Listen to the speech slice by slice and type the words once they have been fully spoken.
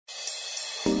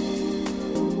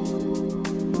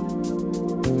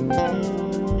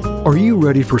Are you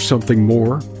ready for something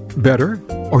more, better,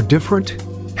 or different?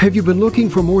 Have you been looking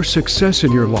for more success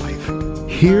in your life?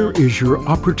 Here is your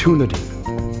opportunity.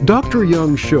 Dr.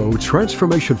 Young's show,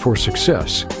 Transformation for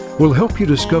Success, will help you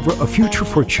discover a future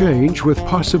for change with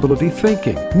possibility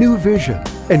thinking, new vision,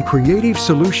 and creative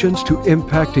solutions to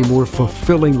impact a more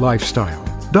fulfilling lifestyle.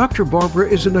 Dr. Barbara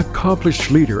is an accomplished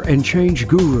leader and change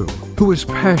guru who is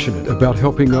passionate about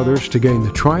helping others to gain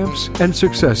the triumphs and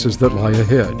successes that lie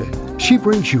ahead. She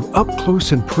brings you up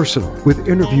close and personal with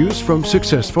interviews from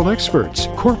successful experts,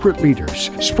 corporate leaders,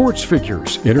 sports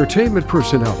figures, entertainment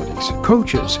personalities,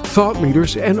 coaches, thought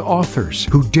leaders, and authors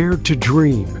who dared to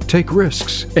dream, take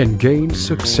risks, and gain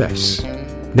success.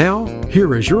 Now,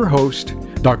 here is your host,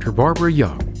 Dr. Barbara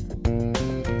Young.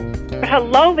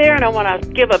 Hello there, and I want to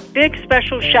give a big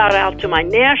special shout out to my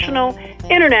national,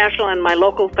 international, and my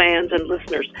local fans and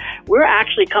listeners. We're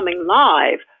actually coming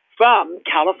live from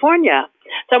California.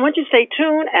 So I want you to stay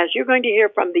tuned as you're going to hear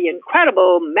from the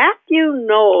incredible Matthew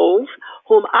Knowles,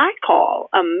 whom I call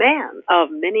a man of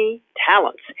many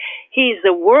talents. He's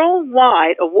the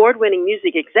worldwide award-winning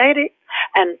music executive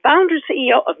and founder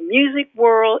CEO of Music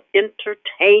World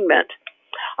Entertainment.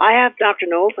 I have Dr.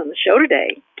 Knowles on the show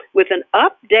today with an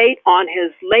update on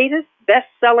his latest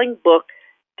best-selling book,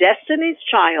 Destiny's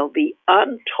Child, The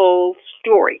Untold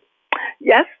Story.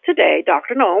 Yes, today,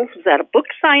 Dr. Knowles was at a book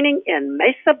signing in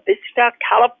Mesa Vista,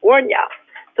 California.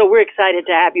 So we're excited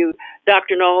to have you,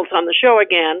 Dr. Knowles, on the show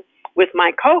again with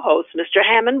my co-host, Mr.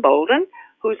 Hammond Bolden,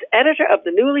 who's editor of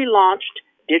the newly launched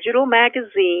digital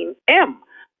magazine, M,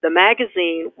 the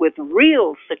magazine with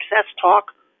real success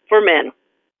talk for men.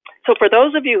 So for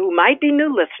those of you who might be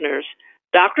new listeners,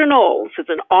 Dr. Knowles is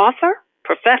an author,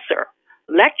 professor,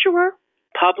 lecturer,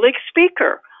 public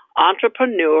speaker,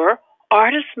 entrepreneur,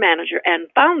 artist manager, and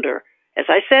founder, as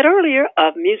I said earlier,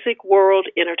 of Music World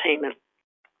Entertainment.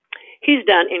 He's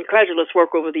done incredulous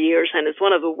work over the years and is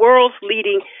one of the world's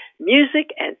leading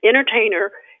music and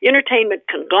entertainment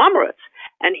conglomerates.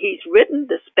 And he's written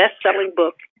this best-selling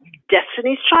book,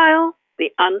 Destiny's Child, The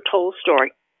Untold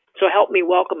Story. So help me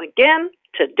welcome again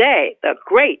today the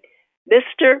great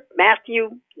Mr. Matthew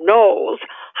Knowles.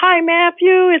 Hi,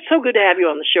 Matthew. It's so good to have you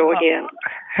on the show again.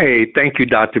 Hey, thank you,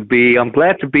 Dr. B. I'm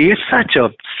glad to be here. Such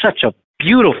a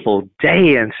beautiful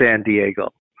day in San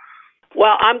Diego.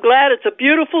 Well, I'm glad it's a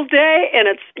beautiful day, and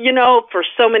it's, for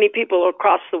so many people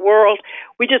across the world,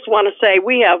 we just want to say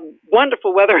we have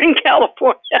wonderful weather in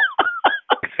California.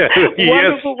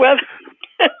 Wonderful weather.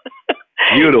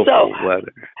 Beautiful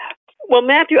weather. Well,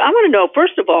 Matthew, I want to know,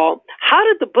 first of all, how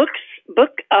did the book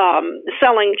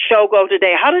selling show go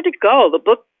today? How did it go? The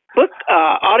book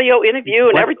audio interview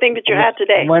and everything that you had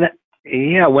today.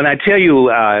 When I tell you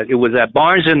it was at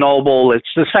Barnes & Noble, it's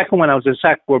the second one. I was in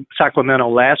Sacramento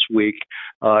last week,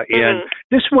 and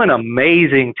this went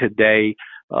amazing today.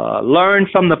 Learned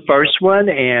from the first one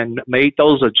and made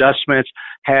those adjustments.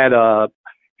 Had it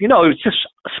was just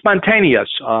spontaneous.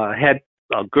 Had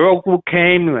a girl group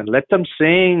came and let them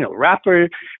sing, a rapper.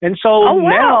 And so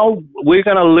now we're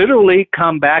going to literally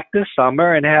come back this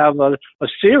summer and have a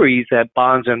series at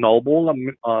Barnes & Noble,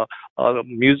 a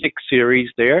music series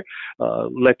there,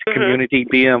 let the community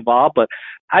be involved. But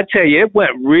I tell you, it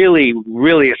went really,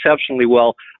 really exceptionally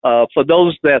well. For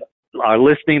those that are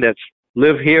listening that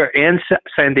live here in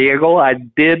San Diego, I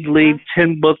did leave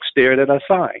 10 books there that I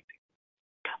signed.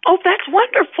 Oh, that's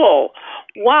wonderful.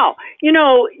 Wow.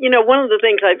 One of the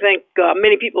things I think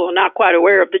many people are not quite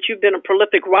aware of, that you've been a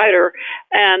prolific writer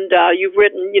and you've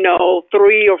written,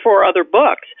 3 or 4 other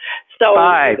books. So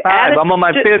Five. I'm on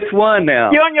my 5th one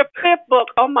now. You're on your 5th book.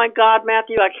 Oh, my God,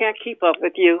 Matthew, I can't keep up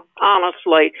with you,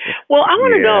 honestly. Well, I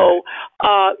want to know,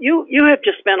 you have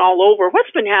just been all over.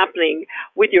 What's been happening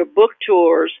with your book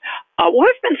tours?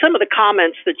 What have been some of the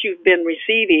comments that you've been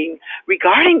receiving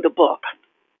regarding the book?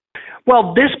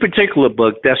 Well, this particular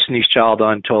book, Destiny's Child,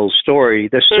 Untold Story,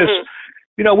 that's just,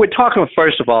 we're talking,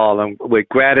 first of all, with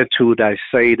gratitude, I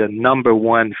say the number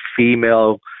one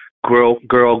female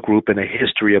girl group in the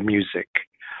history of music.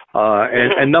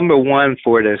 And number one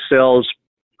for their sales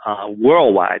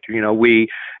worldwide. We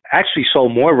actually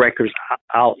sold more records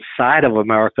outside of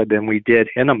America than we did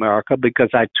in America because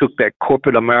I took that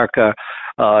corporate America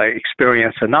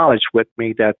experience and knowledge with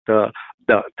me that to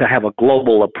have a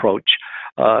global approach.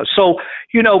 So,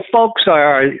 folks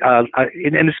are, and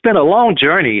it's been a long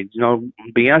journey.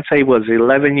 Beyonce was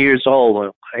 11 years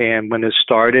old and when it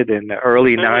started in the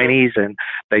early 90s, and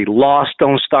they lost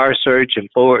on Star Search. And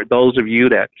for those of you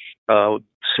that,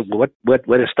 what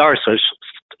is Star Search?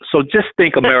 So just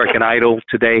think American Idol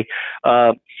today.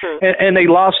 And they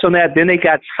lost on that. Then they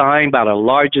got signed by the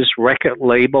largest record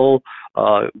label.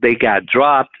 They got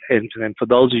dropped. And for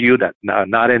those of you that are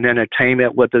not in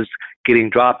entertainment, what does getting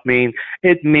dropped mean?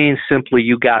 It means simply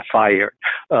you got fired.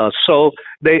 So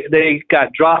they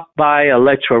got dropped by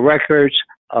Elektra Records.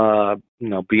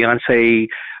 Beyonce,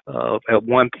 at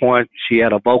one point, she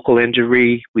had a vocal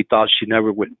injury. We thought she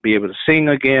never would be able to sing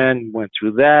again. Went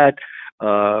through that.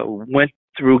 Went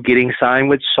through getting signed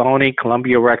with Sony,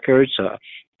 Columbia Records,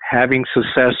 having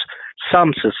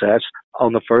some success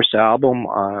on the first album.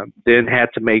 Then had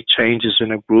to make changes in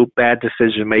the group, bad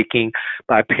decision making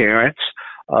by parents.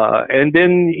 And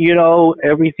then,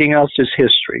 everything else is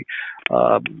history.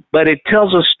 But it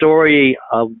tells a story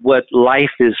of what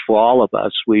life is for all of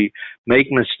us. We make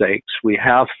mistakes. We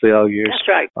have failures. That's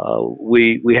right.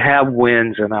 We have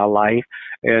wins in our life,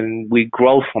 and we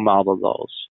grow from all of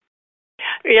those.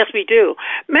 Yes, we do.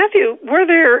 Matthew, were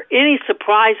there any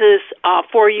surprises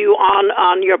for you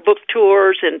on your book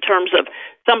tours in terms of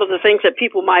some of the things that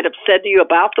people might have said to you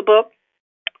about the book?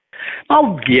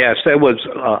 Oh, yes. There was.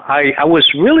 I was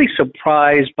really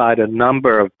surprised by the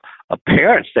number of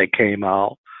parents that came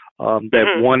out that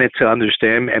wanted to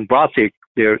understand and brought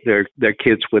their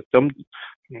kids with them,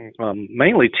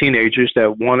 mainly teenagers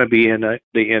that want to be in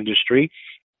the industry.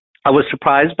 I was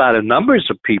surprised by the numbers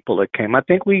of people that came. I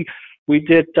think we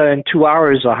did in 2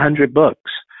 hours 100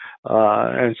 books,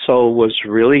 and so was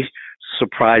really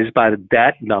surprised by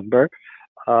that number.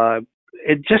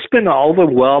 It's just been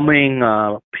overwhelming.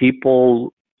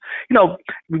 People,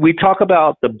 we talk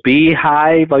about the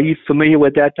beehive. Are you familiar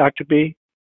with that, Dr. B?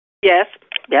 Yes.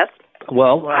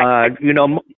 Well,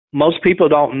 most people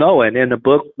don't know it. In the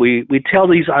book, we tell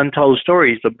these untold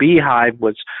stories. The beehive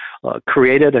was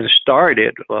created and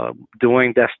started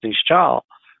during Destiny's Child.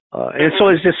 And so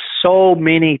it's just so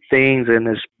many things in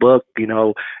this book,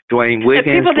 Dwayne Wiggins. That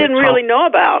people didn't really know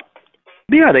about.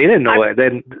 Yeah, they didn't know it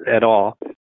at all.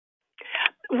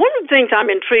 One of the things I'm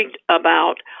intrigued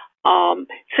about,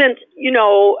 since,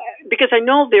 because I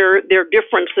know there are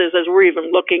differences as we're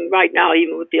even looking right now,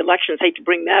 even with the elections, hate to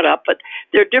bring that up, but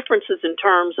there are differences in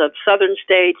terms of southern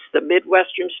states, the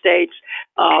Midwestern states,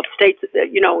 states,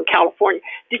 in California.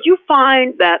 Did you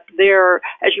find that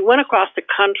as you went across the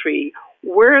country,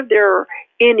 were there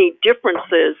any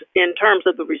differences in terms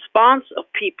of the response of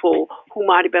people who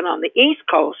might have been on the East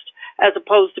Coast as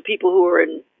opposed to people who are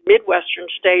in Midwestern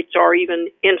states or even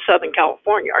in Southern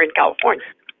California or in California?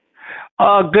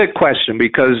 Good question,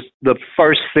 because the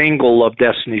first single of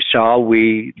Destiny's Child,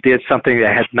 we did something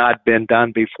that had not been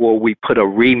done before. We put a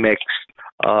remix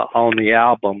on the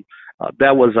album.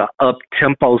 That was an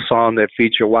up-tempo song that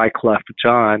featured Wyclef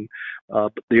Jean.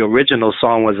 The original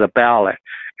song was a ballad.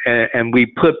 And we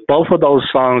put both of those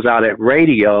songs out at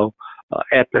radio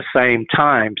at the same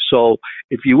time. So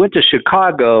if you went to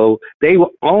Chicago, they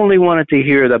only wanted to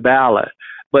hear the ballad.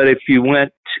 But if you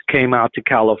came out to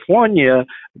California,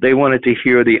 they wanted to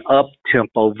hear the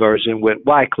up-tempo version with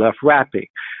Wyclef rapping.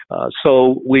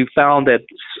 So we found that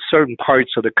certain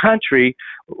parts of the country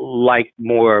like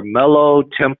more mellow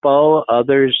tempo,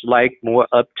 others like more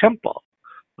up-tempo,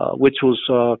 which was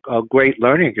a great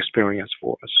learning experience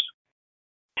for us.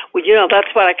 Well, that's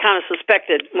what I kind of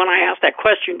suspected when I asked that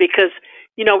question, because,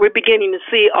 we're beginning to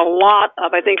see a lot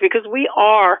of, I think, because we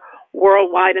are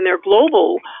worldwide and they're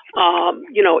global,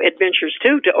 adventures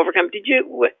too to overcome.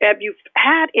 Have you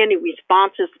had any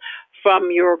responses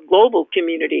from your global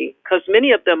community? Because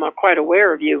many of them are quite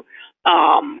aware of you.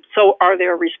 So are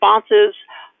there responses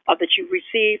that you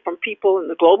receive from people in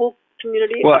the global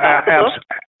community? Well,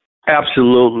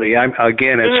 absolutely.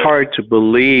 Again, it's hard to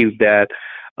believe that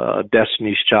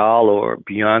Destiny's Child or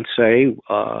Beyonce,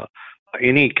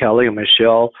 any Kelly or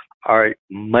Michelle are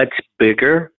much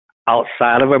bigger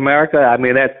outside of America. I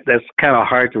mean, that's kind of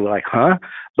hard to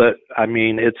but I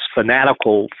mean, it's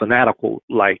fanatical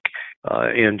like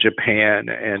in Japan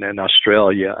and in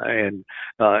Australia and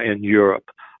in Europe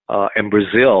and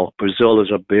Brazil. Brazil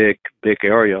is a big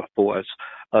area for us.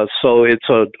 So it's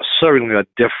certainly a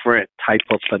different type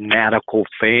of fanatical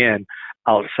fan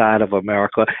outside of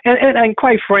America. And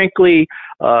quite frankly,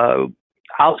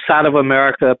 outside of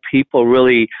America, people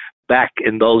really, back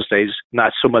in those days,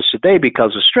 not so much today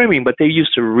because of streaming, but they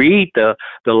used to read the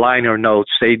liner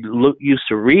notes. They used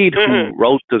to read who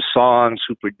wrote the songs,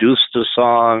 who produced the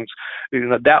songs.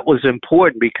 That was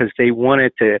important because they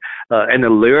wanted to, and the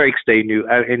lyrics they knew.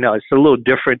 It's a little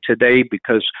different today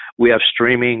because we have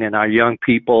streaming and our young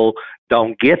people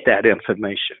don't get that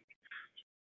information.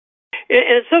 And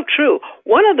it's so true.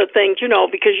 One of the things,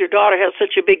 because your daughter has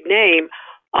such a big name,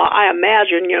 I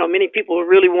imagine, many people are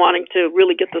really wanting to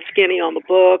really get the skinny on the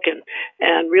book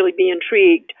and really be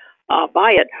intrigued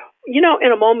by it.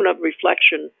 In a moment of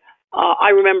reflection, I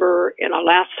remember in our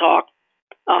last talk,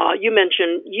 you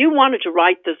mentioned you wanted to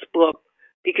write this book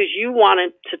because you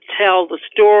wanted to tell the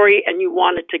story and you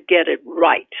wanted to get it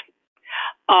right.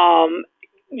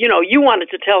 You wanted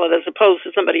to tell it as opposed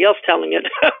to somebody else telling it.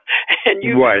 And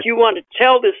you wanted to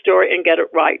tell this story and get it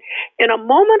right. In a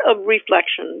moment of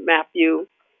reflection, Matthew,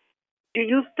 do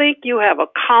you think you have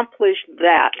accomplished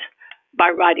that by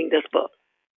writing this book?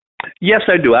 Yes,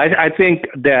 I do. I think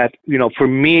that, for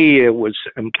me, it was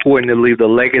important to leave the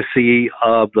legacy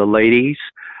of the ladies,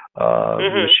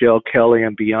 Michelle, Kelly,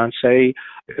 and Beyonce.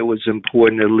 It was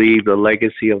important to leave the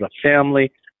legacy of the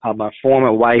family. My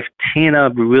former wife, Tina,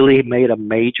 really made a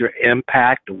major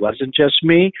impact. It wasn't just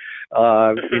me.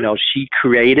 She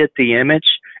created the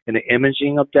image and the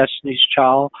imaging of Destiny's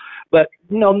Child. But,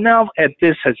 now at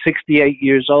 68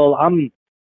 years old, I'm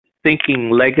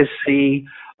thinking legacy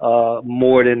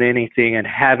more than anything and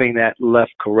having that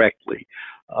left correctly.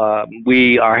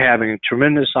 We are having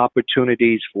tremendous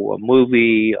opportunities for a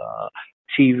movie,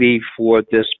 TV for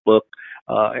this book.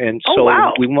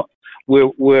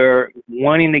 We're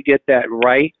wanting to get that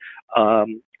right.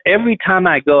 Every time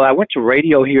I go, I went to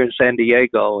radio here in San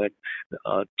Diego, and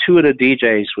two of the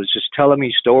DJs was just telling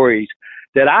me stories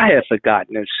that I had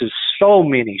forgotten. There's just so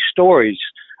many stories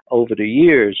over the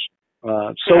years.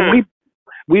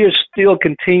 We are still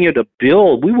continue to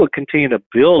build. We will continue to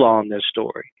build on this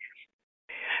story.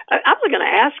 I was going to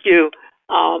ask you,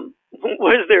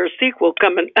 was there a sequel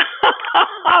coming?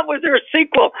 Was there a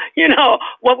sequel?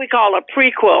 What we call a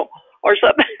prequel or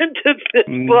something to this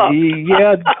book?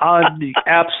 Yeah,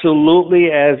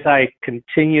 absolutely. As I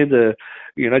continue to,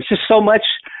 it's just so much.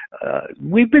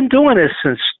 We've been doing this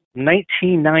since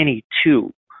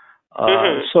 1992.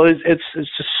 So it's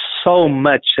just so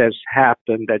much has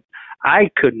happened that I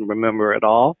couldn't remember it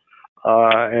all.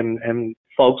 And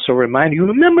folks are reminding you,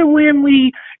 remember when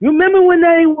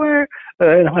they were,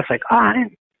 and I was like, I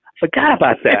forgot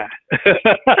about that.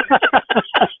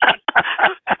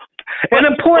 And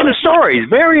important stories,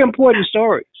 very important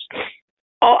stories.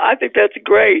 Oh, I think that's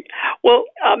great. Well,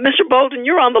 Mr. Bolden,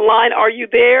 you're on the line. Are you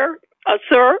there,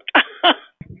 sir?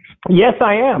 Yes,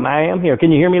 I am. I am here.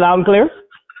 Can you hear me loud and clear?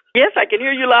 Yes, I can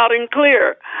hear you loud and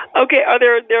clear. Okay, are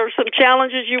there some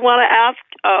challenges you want to ask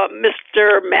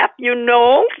Mr. Matthew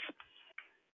Knowles?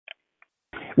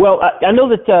 Well, I know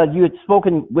that you had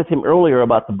spoken with him earlier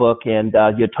about the book, and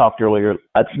you had talked earlier,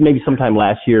 maybe sometime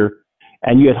last year,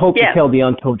 and you had hoped to tell the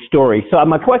untold story. So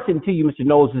my question to you, Mr.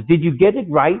 Knowles, is did you get it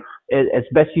right, as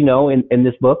best you know, in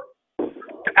this book?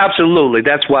 Absolutely.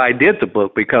 That's why I did the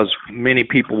book, because many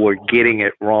people were getting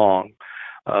it wrong.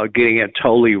 Getting it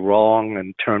totally wrong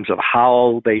in terms of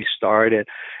how they started.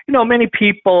 Many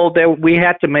people, we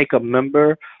had to make a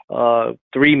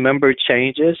 3-member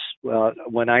changes.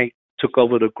 When I took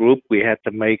over the group, we had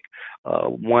to make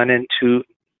one in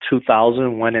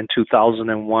 2000, one in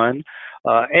 2001.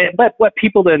 But what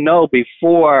people didn't know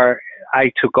before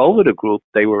I took over the group,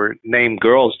 they were named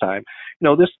Girls Time.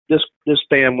 This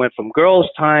band went from Girls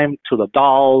Time to the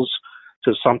Dolls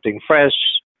to Something Fresh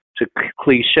to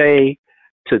Cliche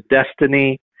to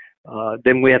Destiny.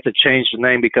 Then we had to change the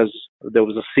name because there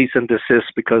was a cease and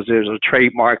desist because there's a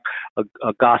trademark, a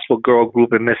gospel girl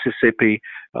group in Mississippi.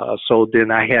 So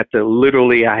then I had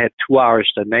 2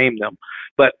 hours to name them.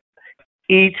 But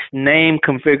each name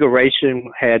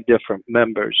configuration had different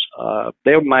members.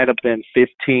 There might have been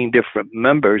 15 different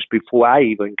members before I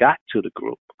even got to the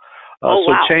group.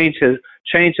 So change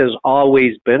has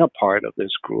always been a part of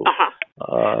this group.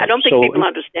 I don't think people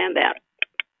understand that.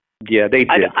 Yeah, they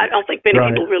did. I don't think many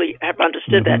people really have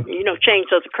understood that. Change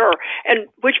does occur. And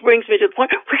which brings me to the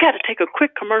point, we got to take a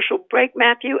quick commercial break,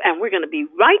 Matthew, and we're going to be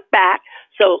right back.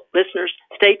 So, listeners,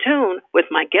 stay tuned with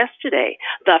my guest today,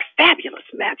 the fabulous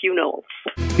Matthew Knowles.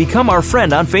 Become our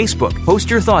friend on Facebook. Post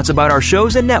your thoughts about our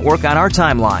shows and network on our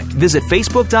timeline. Visit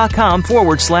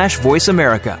Facebook.com/Voice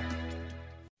America.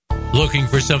 Looking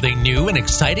for something new and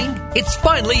exciting? It's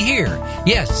finally here.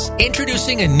 Yes,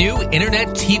 introducing a new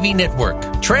internet TV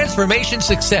network, Transformation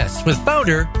Success, with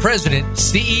founder, president,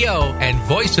 CEO, and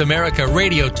Voice America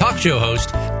radio talk show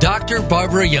host, Dr.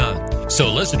 Barbara Young.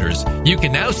 So listeners, you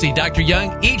can now see Dr.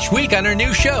 Young each week on her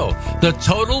new show, The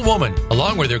Total Woman,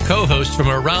 along with her co-hosts from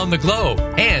around the globe.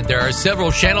 And there are several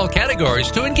channel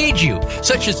categories to engage you,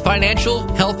 such as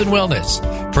financial, health and wellness,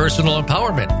 personal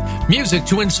empowerment, music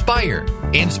to inspire,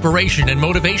 inspiration and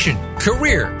motivation,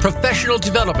 career, professional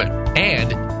development,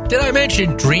 and Did I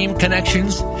mention Dream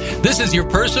Connections? This is your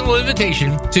personal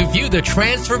invitation to view the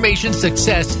Transformation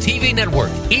Success TV network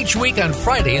each week on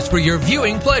Fridays for your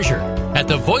viewing pleasure at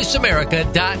the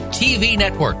VoiceAmerica.tv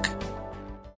network.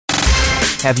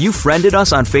 Have you friended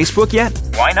us on Facebook yet?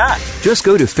 Why not? Just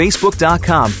go to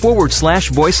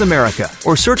Facebook.com/Voice America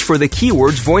or search for the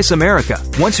keywords Voice America.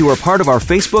 Once you are part of our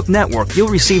Facebook network, you'll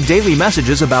receive daily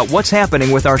messages about what's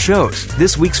happening with our shows,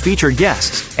 this week's featured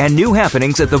guests, and new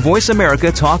happenings at the Voice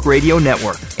America Talk Radio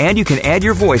Network. And you can add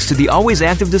your voice to the always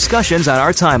active discussions on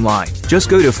our timeline. Just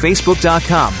go to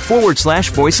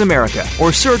Facebook.com/Voice America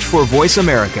or search for Voice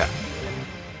America.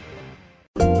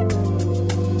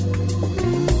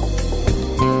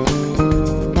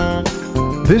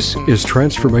 This is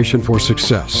Transformation for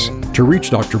Success. To reach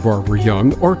Dr. Barbara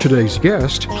Young or today's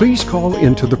guest, please call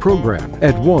into the program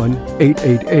at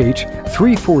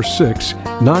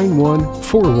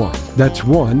 1-888-346-9141. That's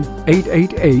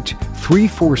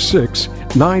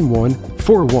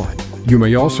 1-888-346-9141. You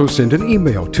may also send an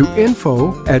email to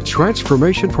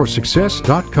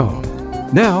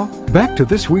info@transformationforsuccess.com. Now, back to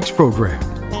this week's program.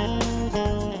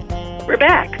 We're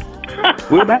back.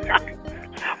 We're back.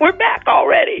 We're back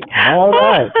already. All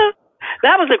right.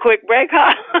 That was a quick break,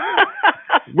 huh?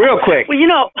 Real quick. Well, you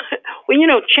know,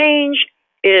 change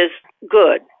is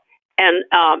good. And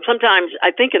sometimes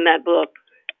I think in that book,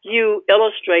 you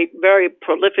illustrate very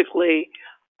prolifically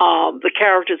the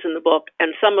characters in the book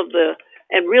and some of the,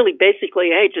 and really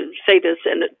basically, I hate to say this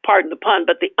and pardon the pun,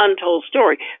 but the untold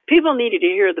story. People needed to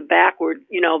hear the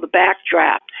the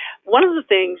backdraft. One of the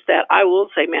things that I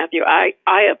will say, Matthew, I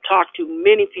have talked to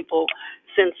many people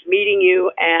since meeting you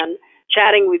and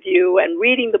chatting with you and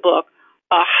reading the book,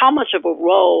 how much of a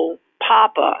role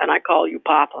Papa, and I call you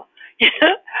Papa,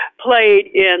 played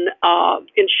in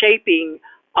shaping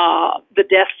the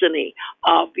destiny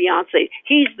of Beyonce.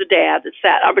 He's the dad that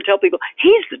sat, I would tell people,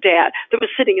 he's the dad that was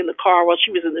sitting in the car while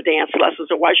she was in the dance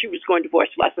lessons or while she was going to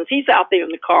voice lessons. He's out there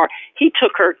in the car. He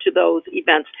took her to those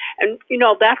events. And,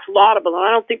 that's laudable. And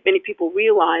I don't think many people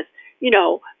realize,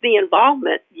 the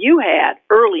involvement you had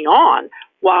early on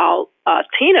while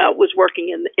Tina was working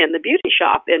in the beauty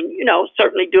shop and,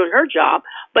 certainly doing her job,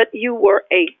 but you were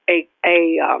a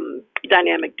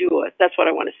dynamic duo. That's what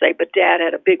I want to say. But Dad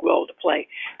had a big role to play.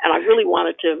 And I really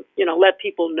wanted to, let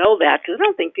people know that because I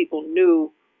don't think people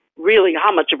knew really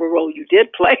how much of a role you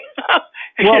did play.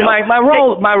 Well, my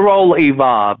role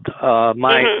evolved.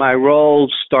 My role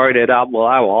started out. Well,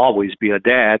 I will always be a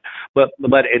dad, but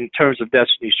in terms of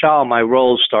Destiny's Child, my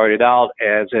role started out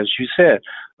as you said.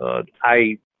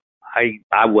 I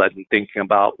wasn't thinking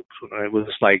about. It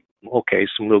was like, okay,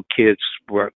 some little kids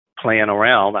were playing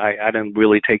around. I didn't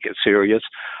really take it serious.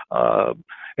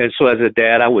 And so as a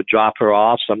dad, I would drop her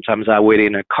off. Sometimes I waited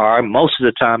in a car. Most of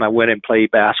the time I went and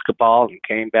played basketball and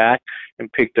came back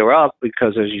and picked her up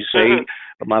because, as you say,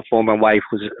 my former wife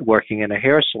was working in a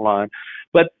hair salon.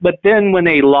 But then when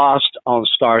they lost on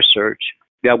Star Search,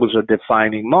 that was a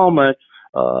defining moment.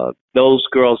 Those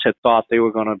girls had thought they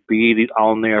were going to be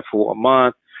on there for a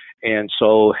month. And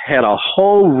so had a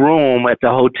whole room at the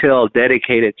hotel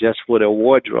dedicated just for their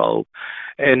wardrobe.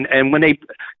 And when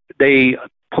they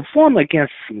perform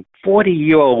against some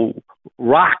 40-year-old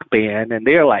rock band, and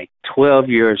they're like 12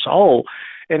 years old.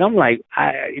 And I'm like,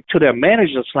 to their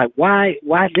managers, like, why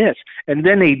this? And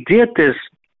then they did this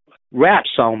rap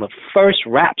song, the first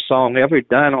rap song ever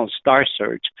done on Star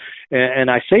Search. And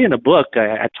I say in the book,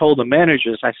 I told the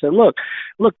managers, I said, look,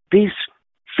 these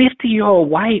 50-year-old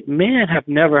white men have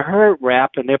never heard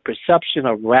rap, and their perception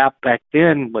of rap back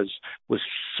then was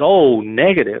so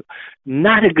negative.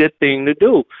 Not a good thing to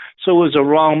do. So it was a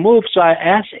wrong move. So I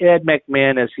asked Ed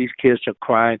McMahon, as these kids are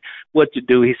crying, what to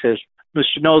do. He says,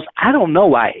 Mr. Knowles, I don't know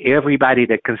why everybody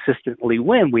that consistently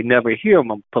win, we never hear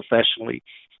them professionally.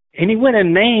 And he went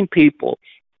and named people.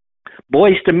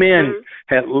 Boyz II Men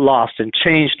had lost and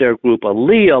changed their group.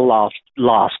 Aaliyah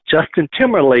lost. Justin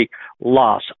Timberlake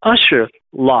lost. Usher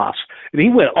lost. And he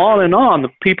went on and on, the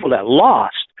people that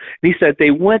lost. And he said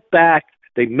they went back,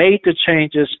 they made the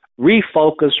changes,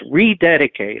 refocused,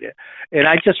 rededicated. And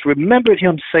I just remembered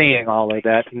him saying all of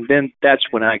that, and then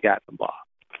that's when I got involved.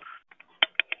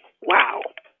 Wow.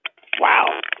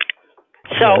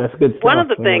 So one of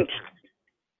the things,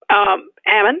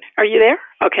 Ammon, are you there?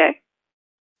 Okay.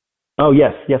 Oh,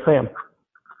 yes, I am.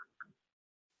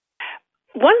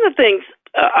 One of the things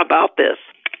about this,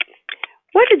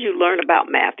 what did you learn about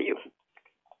Matthew?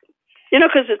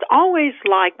 Because it's always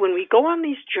like when we go on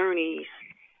these journeys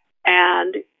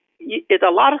and it's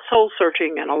a lot of soul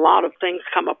searching and a lot of things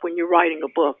come up when you're writing a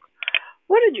book.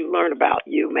 What did you learn about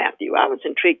you, Matthew? I was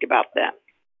intrigued about that.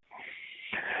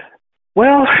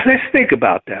 Well, let's think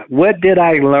about that. What did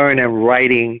I learn in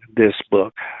writing this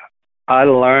book? I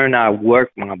learned I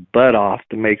worked my butt off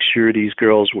to make sure these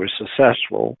girls were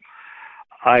successful.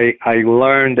 I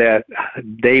learned that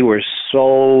they were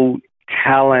so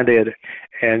talented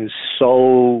and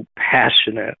so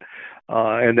passionate,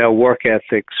 and their work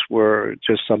ethics were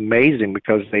just amazing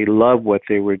because they loved what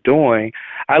they were doing.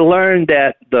 I learned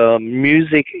that the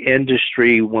music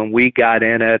industry, when we got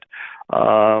in it,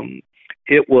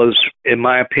 it was, in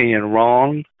my opinion,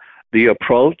 wrong, the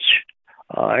approach.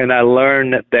 And I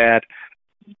learned that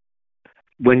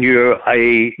when you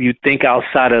think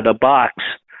outside of the box,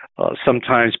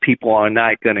 sometimes people are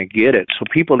not going to get it. So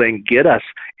people didn't get us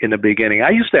in the beginning. I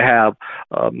used to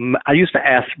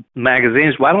ask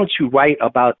magazines, why don't you write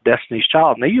about Destiny's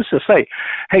Child? And they used to say,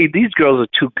 hey, these girls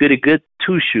are too good at good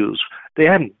two shoes. They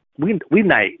haven't. We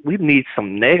need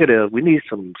some negative. We need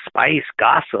some spice,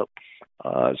 gossip.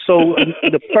 So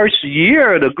the first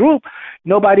year of the group,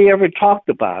 nobody ever talked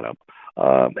about them.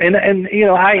 And you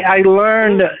know, I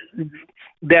learned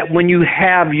that when you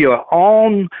have your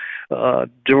own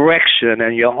direction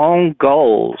and your own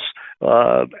goals,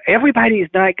 everybody is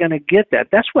not going to get that.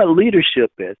 That's what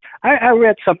leadership is. I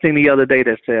read something the other day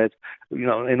that says, you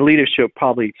know, in leadership,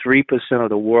 probably 3% of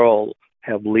the world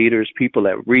have leaders, people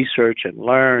that research and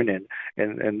learn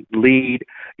and lead.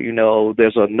 You know,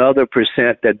 there's another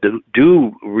percent that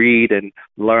do read and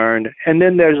learn. And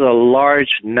then there's a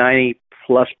large 90+%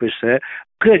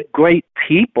 good, great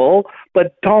people,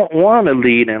 but don't want to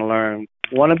lead and learn,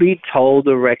 want to be told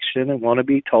direction and want to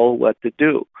be told what to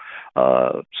do.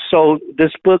 So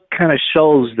this book kind of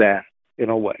shows that in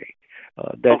a way,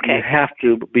 that you have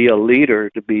to be a leader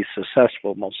to be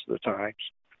successful most of the times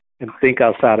and think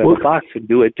outside of the box and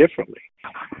do it differently.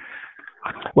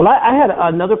 Well, I had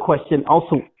another question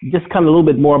also, just kind of a little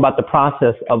bit more about the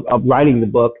process of writing the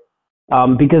book,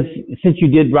 because since you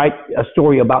did write a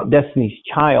story about Destiny's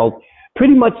Child,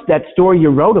 pretty much that story you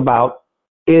wrote about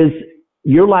is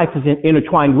your life is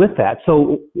intertwined with that.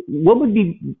 So what would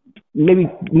be maybe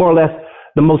more or less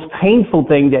the most painful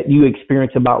thing that you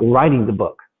experienced about writing the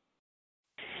book?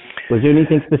 Was there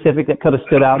anything specific that could have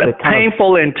stood out? That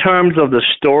painful in terms of the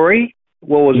story?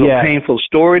 What was a painful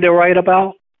story to write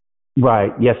about?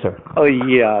 Right. Yes, sir. Oh,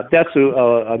 yeah. That's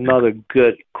another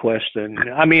good question.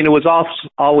 I mean, it was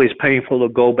always painful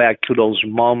to go back to those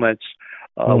moments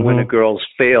when the girls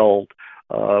failed,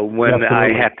 when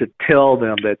I had to tell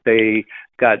them that they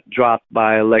got dropped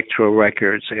by Elektra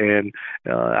Records, and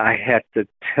I had to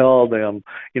tell them,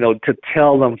 to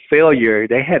tell them failure.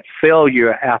 They had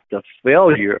failure after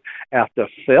failure after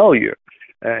failure,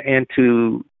 and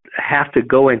to have to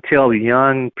go and tell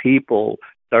young people,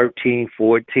 13,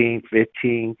 14,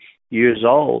 15 years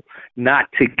old,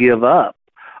 not to give up.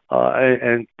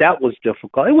 And that was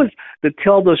difficult. It was to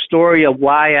tell the story of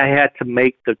why I had to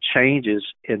make the changes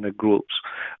in the groups.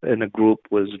 And the group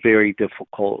was very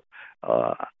difficult.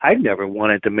 I never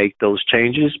wanted to make those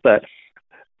changes, but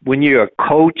when you're a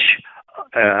coach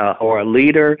or a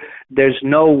leader, there's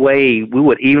no way we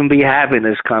would even be having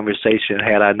this conversation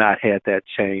had I not had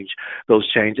those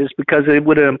changes, because it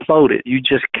would have imploded. You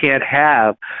just can't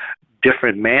have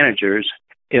different managers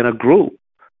in a group.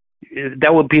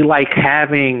 That would be like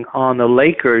having on the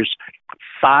Lakers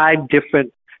 5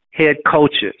 different head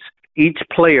coaches. Each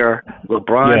player,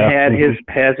 LeBron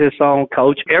has his own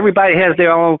coach. Everybody has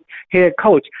their own head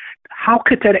coach. How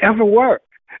could that ever work?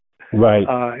 Right.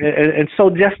 And so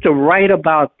just to write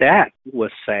about that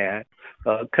was sad,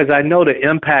 because I know the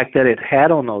impact that it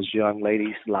had on those young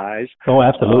ladies' lives. Oh,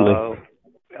 absolutely.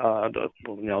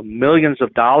 Millions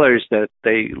of dollars that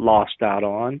they lost out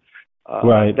on.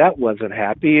 Right. That wasn't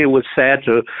happy. It was sad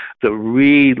to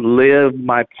relive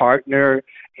my partner,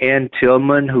 Ann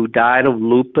Tillman, who died of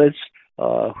lupus,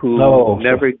 who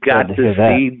never got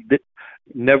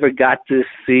to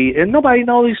see, and nobody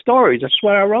knows these stories. That's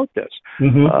why I wrote this.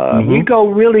 We go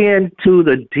really into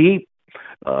the deep.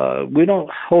 We don't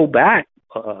hold back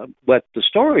what the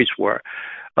stories were.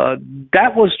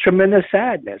 That was tremendous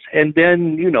sadness. And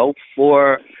then,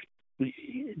 for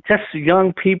just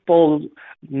young people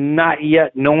not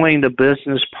yet knowing the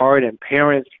business part and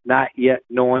parents not yet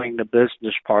knowing the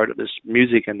business part of this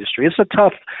music industry. It's a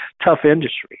tough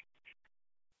industry.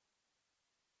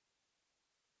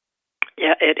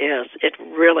 Yeah, it is. It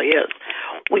really is.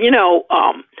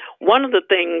 Well, one of the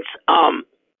things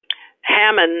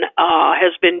Hammond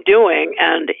has been doing,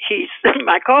 and he's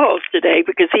my co-host today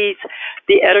because he's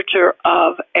the editor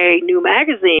of a new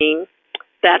magazine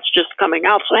that's just coming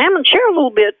out. So Hammond, share a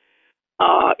little bit,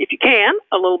 if you can,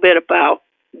 a little bit about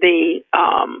the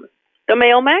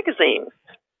Mail magazine.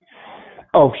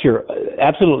 Oh, sure.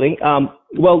 Absolutely.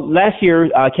 Well, last year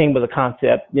I came with a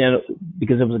concept,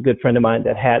 because it was a good friend of mine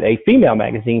that had a female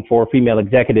magazine for female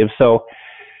executives. So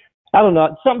I don't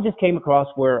know, something just came across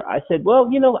where I said, well,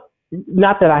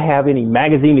 not that I have any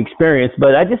magazine experience,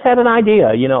 but I just had an idea,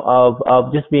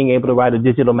 of just being able to write a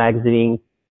digital magazine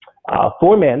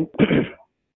for men.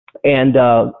 And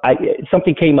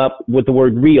something came up with the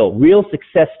word real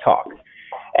success talk.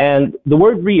 And the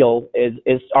word real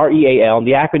is REAL.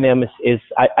 The acronym is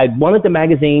I wanted the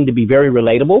magazine to be very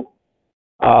relatable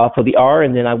for the R,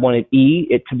 and then I wanted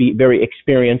it to be very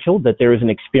experiential, that there is an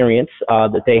experience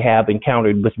that they have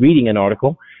encountered with reading an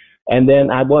article. And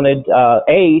then I wanted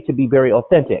A to be very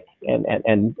authentic, and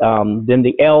then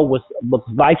the L was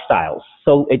lifestyles.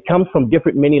 So it comes from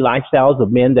different many lifestyles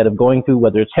of men that are going through,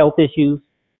 whether it's health issues,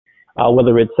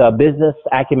 whether it's business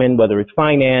acumen, whether it's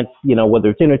finance, whether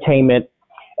it's entertainment.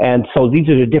 And so these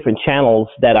are the different channels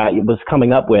that I was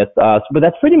coming up with. But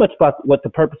that's pretty much about what the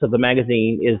purpose of the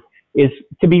magazine is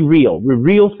to be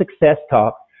real success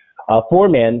talk for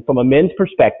men from a men's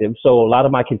perspective. So a lot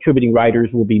of my contributing writers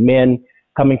will be men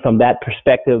coming from that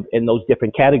perspective in those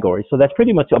different categories. So that's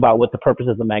pretty much about what the purpose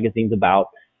of the magazine's about,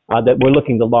 that we're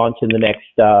looking to launch in the next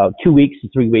 2 weeks to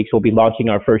 3 weeks. We'll be launching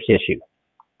our first issue.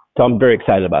 So I'm very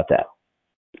excited about that.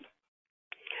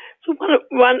 So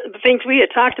one of the things we had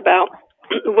talked about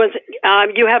was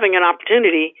you having an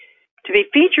opportunity to be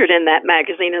featured in that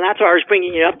magazine, and that's why I was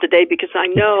bringing you up today, because I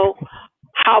know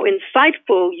how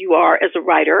insightful you are as a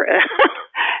writer,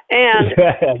 and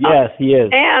yes, he is,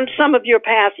 and some of your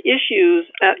past issues,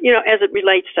 as it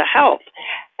relates to health,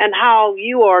 and how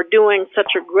you are doing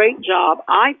such a great job,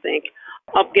 I think,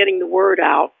 of getting the word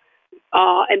out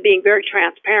and being very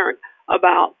transparent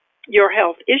about your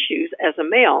health issues as a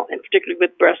male, and particularly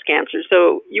with breast cancer.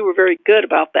 So you were very good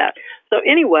about that. So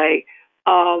anyway,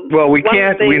 well, we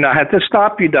have to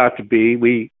stop you, Dr.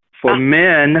 B. For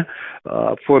men,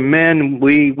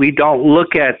 we don't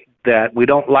look at that. We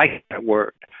don't like that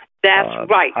word. That's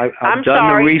right. I've done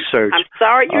the research. I'm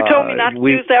sorry. You told me not to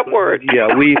use that word.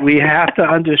 Yeah, we have to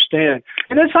understand.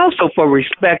 And it's also for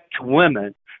respect to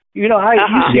women. You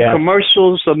see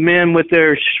commercials of men with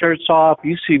their shirts off.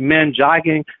 You see men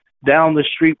jogging down the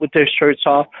street with their shirts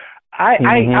off.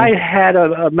 I had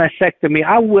a mastectomy.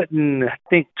 I wouldn't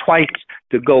think twice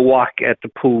to go walk at the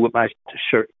pool with my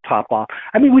shirt top off.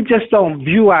 I mean, we just don't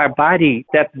view our body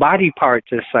part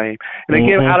the same. And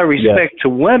again, out of respect to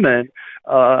women,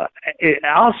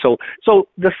 also. So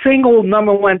the single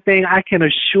number one thing I can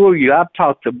assure you,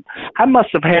 I must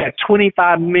have had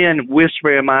 25 men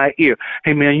whisper in my ear,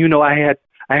 "Hey man, I had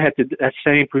that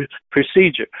same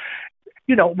procedure."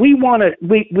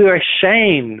 We're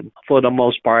ashamed for the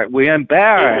most part. We're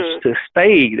embarrassed to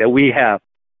say that we have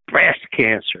breast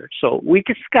cancer. So we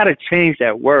just got to change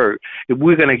that word if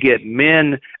we're going to get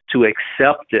men to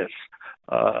accept this.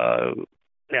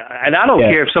 And I don't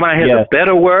care if somebody has a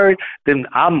better word, then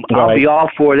I'll be all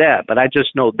for that. But I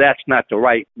just know that's not the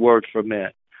right word for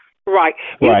men. Right.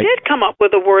 You did come up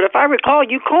with a word. If I recall,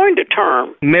 you coined a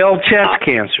term. Male chest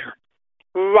cancer.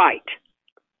 Right.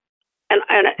 And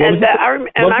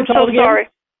I'm so sorry.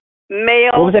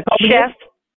 Male chest.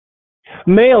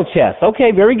 Male chest.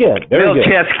 Okay, very good. Male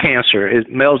chest cancer is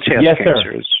male chest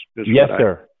cancer. Yes,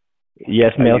 sir.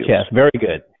 Yes, male chest. Very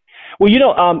good. Well,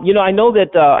 I know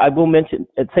that I will mention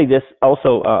and say this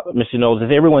also, Mr. Knowles,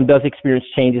 as everyone does experience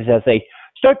changes as they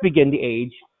start to begin to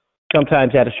age.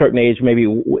 Sometimes at a certain age, maybe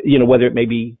whether it may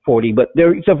be 40, but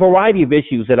there's a variety of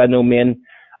issues that I know men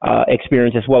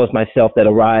experience as well as myself that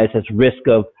arise as risk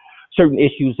of certain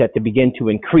issues that to begin to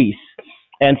increase.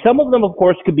 And some of them, of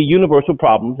course, could be universal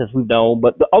problems, as we know,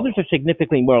 but the others are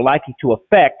significantly more likely to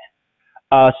affect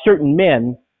certain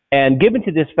men. And given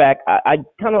to this fact, I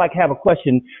kind of have a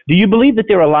question. Do you believe that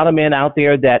there are a lot of men out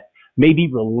there that may be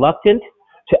reluctant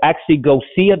to actually go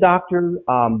see a doctor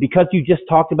because you just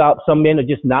talked about some men are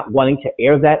just not wanting to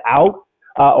air that out?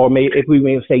 Or if we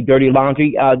may say dirty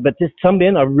laundry, but just some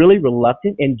men are really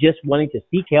reluctant and just wanting to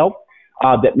seek help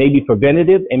that may be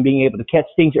preventative and being able to catch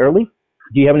things early.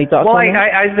 Do you have any thoughts on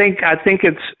that? I think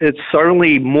it's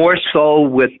certainly more so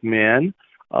with men,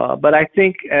 but I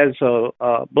think as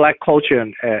a black culture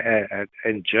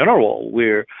in general,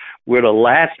 we're the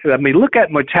last. I mean, look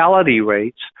at mortality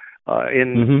rates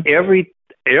in every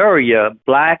area.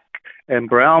 Black and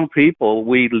brown people,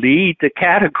 we lead the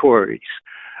categories.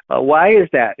 Why is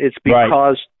that? It's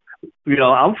because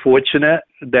I'm fortunate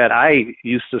that I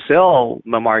used to sell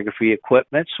mammography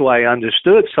equipment, so I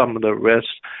understood some of the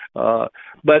risks.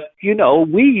 But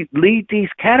we lead these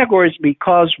categories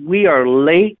because we are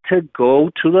late to go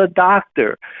to the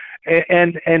doctor.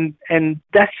 And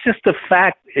that's just a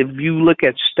fact. If you look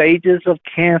at stages of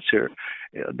cancer,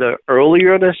 the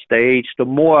earlier the stage, the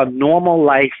more a normal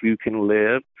life you can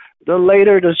live. The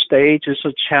later the stage is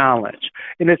a challenge.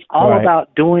 And it's all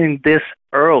about doing this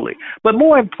early. But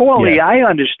more importantly, I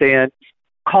understand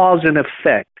cause and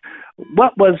effect.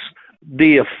 What was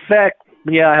the effect?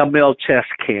 Yeah, I have male chest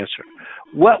cancer.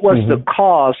 What was the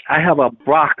cause? I have a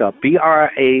BRCA,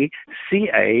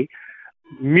 BRACA,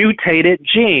 mutated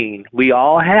gene. We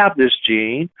all have this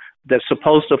gene that's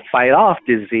supposed to fight off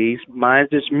disease. Mine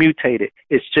is mutated.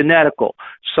 It's genetical.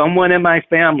 Someone in my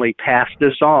family passed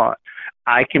this on.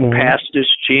 I can pass this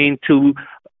gene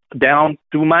down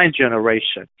through my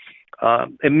generation.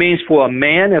 It means for a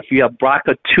man, if you have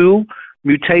BRCA2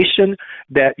 mutation,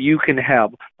 that you can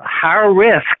have a higher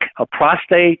risk of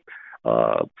prostate,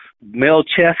 male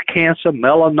chest cancer,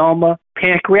 melanoma,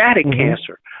 pancreatic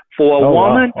cancer. For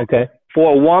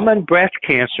a woman, breast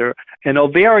cancer and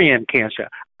ovarian cancer.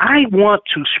 I want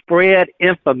to spread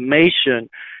information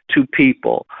to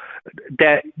people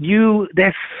that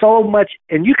there's so much,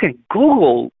 and you can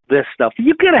Google this stuff.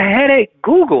 You get a headache,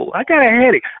 Google. I got a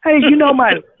headache. Hey,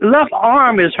 my left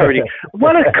arm is hurting.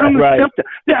 What are common symptoms?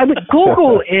 I mean,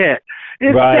 Google it.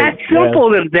 It's that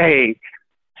simple today.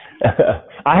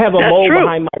 I have a mole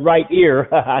behind my right ear.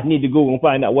 I need to Google and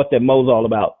find out what that mole's all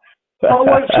about.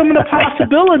 What some of the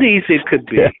possibilities it could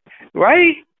be,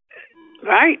 right?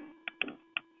 Right.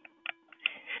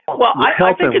 Well,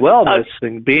 health and wellness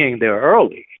and being there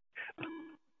early.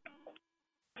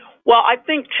 Well, I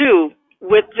think too,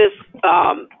 with this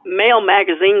male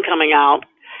magazine coming out,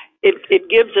 it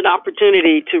gives an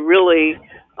opportunity to really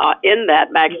in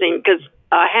that magazine, because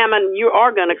Hammond, you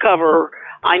are going to cover,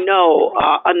 I know,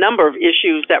 a number of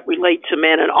issues that relate to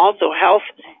men and also health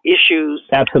issues.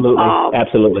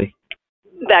 Absolutely.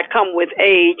 That come with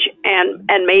age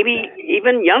and maybe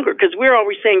even younger, because we're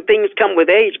always saying things come with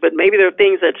age, but maybe there are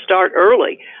things that start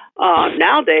early.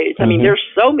 Nowadays, I mean, there's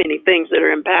so many things that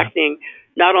are impacting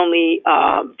not only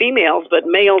females, but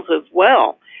males as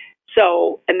well.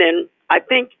 So, and then I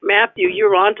think, Matthew,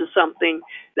 you're onto something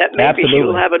that maybe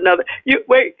you'll have another,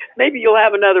 maybe you'll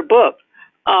have another book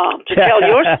to tell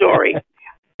your story.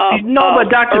 But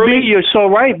Dr. B, you're so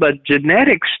right, but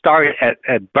genetics start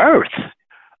at birth.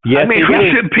 Yes, I mean,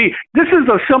 this is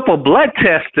a simple blood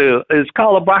test. It's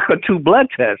called a BRCA2 blood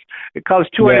test. It costs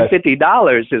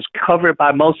 $250. It's covered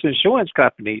by most insurance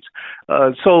companies.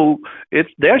 So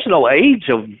there's no age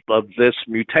of this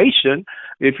mutation.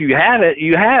 If you have it,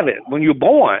 you have it when you're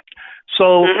born.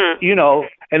 So,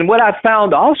 and what I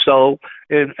found also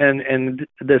in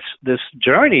this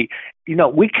journey,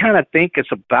 we kind of think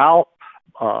it's about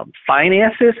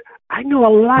finances. I know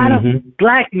a lot of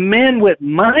black men with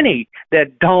money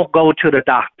that don't go to the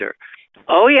doctor.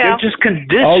 Oh, yeah. They're just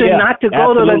conditioned not to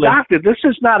go to the doctor. This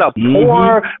is not a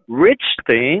poor, rich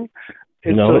thing.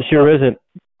 It sure isn't.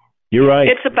 You're right.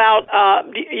 It's about,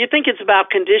 you think it's about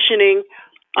conditioning,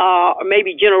 or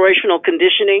maybe generational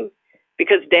conditioning,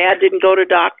 because Dad didn't go to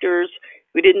doctors.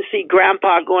 We didn't see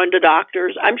Grandpa going to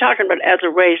doctors. I'm talking about as a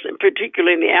race, and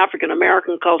particularly in the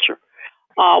African-American culture.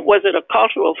 Was it a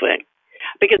cultural thing?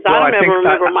 Because I don't ever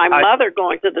remember my mother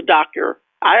going to the doctor.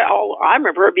 I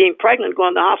remember her being pregnant,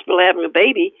 going to the hospital, having a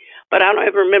baby, but I don't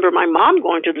ever remember my mom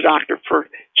going to the doctor for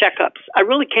checkups. I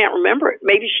really can't remember it.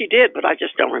 Maybe she did, but I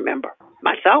just don't remember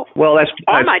myself. Well, that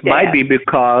might be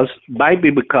because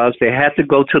they had to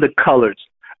go to the colored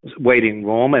waiting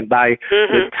room, and by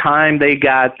the time they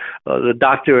got the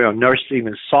doctor or nurse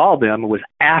even saw them, it was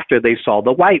after they saw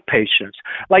the white patients.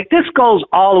 Like, this goes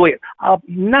all the way up.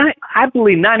 I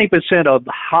believe 90% of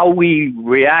how we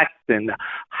react and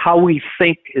how we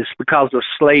think is because of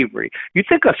slavery. You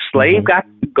think a slave got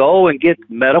to go and get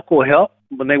medical help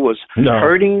when they was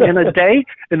hurting in a day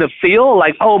in the field?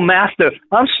 Like, oh, master,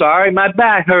 I'm sorry, my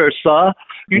back hurts, sir.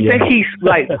 You think he's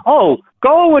like, oh,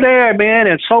 go over there, man,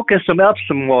 and soak in some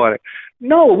Epsom water.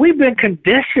 No, we've been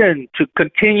conditioned to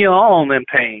continue on in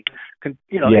pain.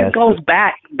 It goes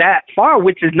back that far,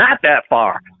 which is not that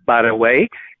far, by the way.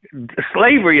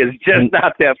 Slavery is just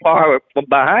not that far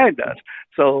behind us.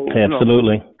 So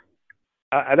absolutely,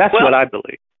 that's what I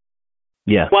believe.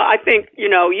 Yeah. Well, I think,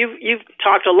 you've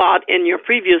talked a lot in your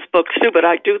previous books too, but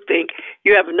I do think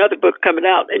you have another book coming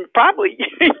out, and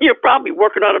you're probably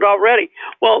working on it already.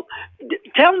 Well,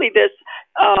 tell me this,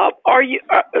 are you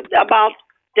about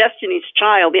Destiny's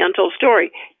Child, The Untold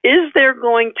Story. Is there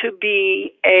going to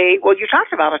be you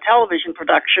talked about a television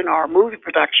production or a movie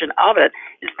production of it.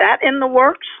 Is that in the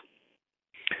works?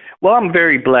 Well, I'm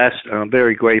very blessed. I'm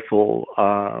very grateful.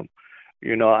 I've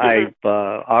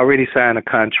already signed a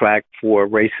contract for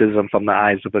Racism from the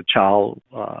Eyes of a Child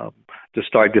to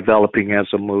start developing as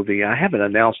a movie. I haven't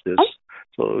announced this,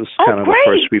 so it's kind of the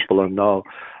first people to know.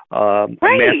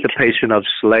 Emancipation of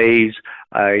Slaves.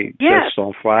 Just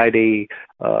on Friday,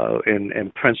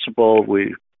 in principle,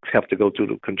 we have to go through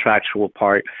the contractual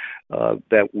part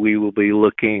that we will be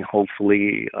looking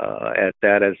hopefully at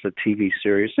that as a TV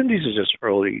series. And these are just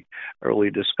early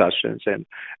discussions. And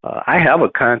I have a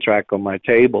contract on my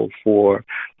table for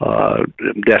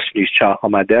Destiny's Child,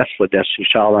 on my desk for Destiny's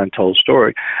Child Untold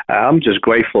Story. I'm just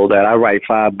grateful that I write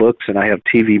 5 books and I have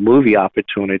TV movie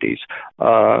opportunities.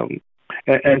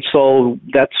 And so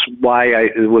that's why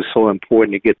it was so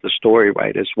important to get the story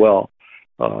right as well.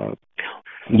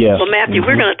 Yes. Well, Matthew,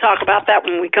 we're going to talk about that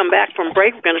when we come back from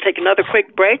break. We're going to take another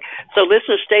quick break. So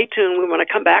listeners, stay tuned. We want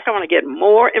to come back. I want to get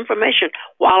more information.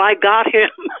 While I got him,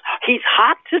 he's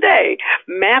hot today,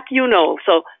 Matthew Knowles.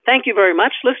 So thank you very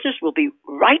much, listeners. We'll be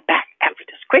right back after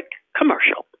this quick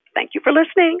commercial. Thank you for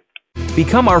listening.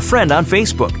 Become our friend on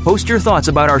Facebook. Post your thoughts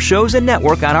about our shows and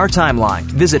network on our timeline.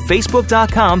 Visit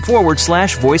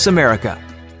Facebook.com/Voice America.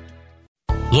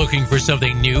 Looking for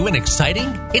something new and exciting?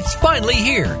 It's finally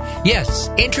here. Yes,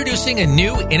 introducing a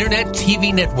new Internet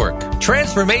TV network.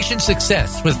 Transformation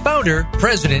Success with founder,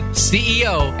 president,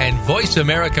 CEO, and Voice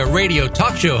America radio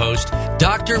talk show host,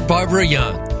 Dr. Barbara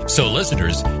Young. So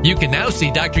listeners, you can now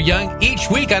see Dr. Young each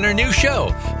week on her new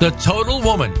show, The Total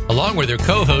Woman, along with her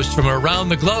co-hosts from around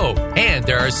the globe. And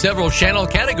there are several channel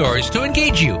categories to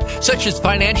engage you, such as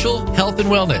financial, health and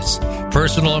wellness,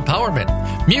 personal empowerment,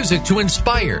 music to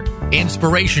inspire,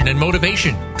 inspiration and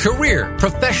motivation, career,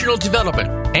 professional development,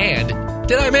 and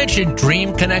did I mention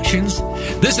Dream Connections?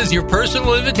 This is your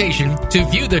personal invitation to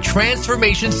view the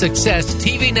Transformation Success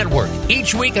TV network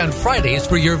each week on Fridays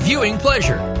for your viewing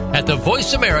pleasure at the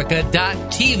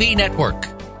VoiceAmerica.tv network.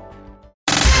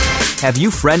 Have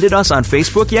you friended us on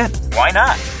Facebook yet? Why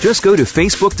not? Just go to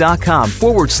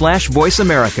Facebook.com/Voice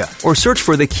America or search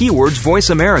for the keywords Voice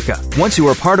America. Once you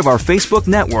are part of our Facebook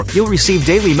network, you'll receive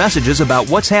daily messages about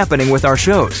what's happening with our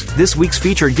shows, this week's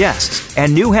featured guests,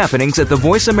 and new happenings at the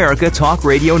Voice America Talk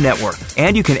Radio Network.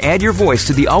 And you can add your voice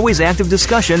to the always active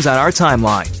discussions on our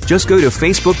timeline. Just go to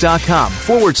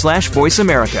Facebook.com/Voice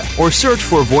America or search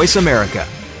for Voice America.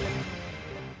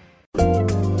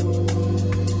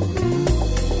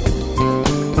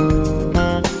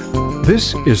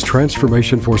 This is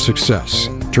Transformation for Success.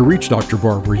 To reach Dr.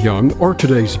 Barbara Young or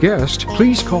today's guest,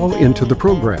 please call into the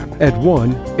program at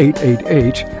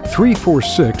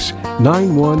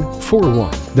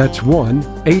 1-888-346-9141. That's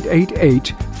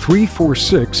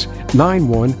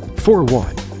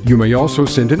 1-888-346-9141. You may also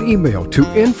send an email to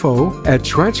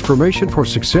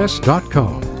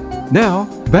info@transformationforsuccess.com. Now,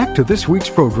 back to this week's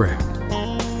program.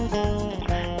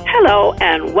 Hello,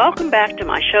 and welcome back to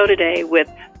my show today with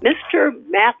Mr.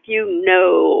 Matthew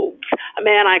Knowles, a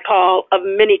man I call of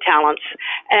many talents.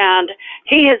 And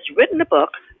he has written a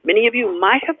book. Many of you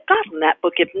might have gotten that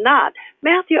book. If not,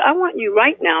 Matthew, I want you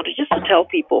right now to just tell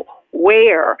people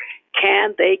where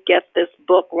can they get this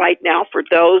book right now for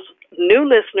those new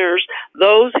listeners,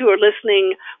 those who are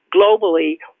listening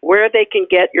globally, where they can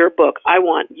get your book. I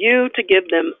want you to give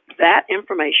them that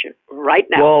information right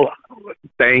now. Well,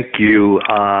 thank you.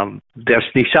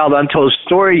 Destiny's Child Untold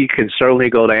Story, you can certainly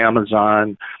go to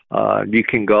Amazon. You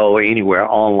can go anywhere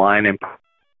online and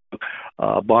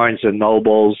Barnes &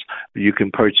 Nobles. You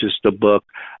can purchase the book.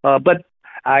 But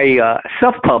I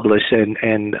self-publish,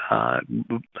 and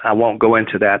I won't go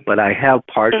into that, but I have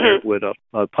partnered with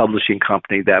a publishing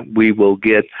company that we will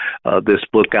get this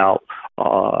book out,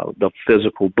 the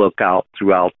physical book out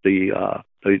throughout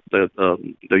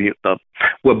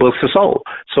where books are sold.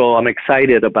 So I'm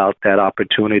excited about that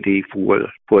opportunity for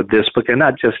this book, and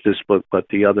not just this book, but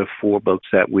the other 4 books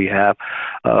that we have.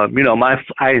 I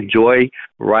enjoy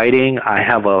writing. I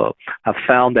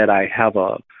found that I have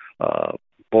a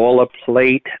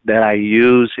boilerplate that I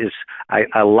use.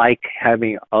 I like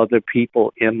having other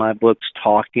people in my books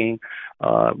talking.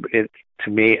 It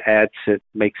to me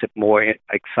makes it more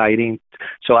exciting.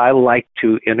 So I like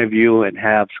to interview and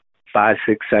have 5,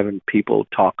 6, 7 people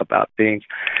talk about things.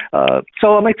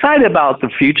 So I'm excited about the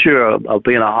future of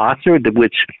being an author,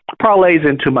 which parlays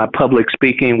into my public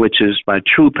speaking, which is my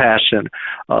true passion,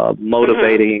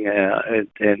 motivating and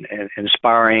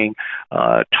inspiring,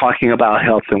 talking about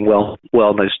health and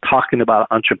wellness, talking about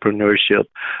entrepreneurship,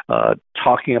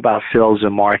 talking about sales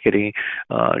and marketing.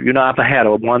 I've had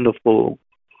a wonderful,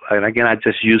 and again, I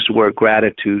just use the word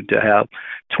gratitude, to have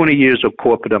 20 years of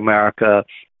corporate America,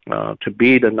 to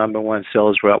be the number one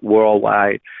sales rep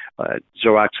worldwide,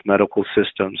 Xerox Medical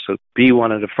Systems, to be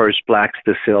one of the first blacks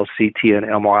to sell CT and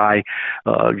MRI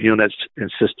units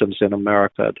and systems in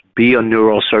America, to be a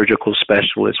neurosurgical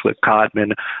specialist with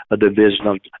Codman, a division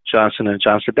of Johnson &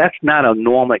 Johnson. That's not a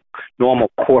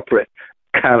normal corporate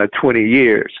kind of 20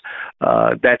 years.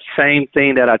 That same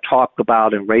thing that I talked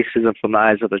about in Racism from the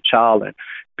Eyes of a Child, and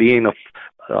being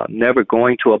never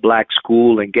going to a black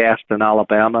school in Gaston,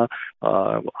 Alabama,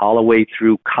 all the way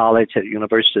through college at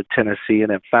University of Tennessee, and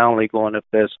then finally going to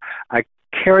Fisk. I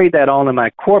carried that on in my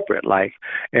corporate life,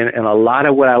 and a lot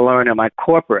of what I learned in my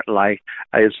corporate life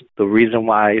is the reason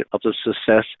why of the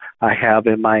success I have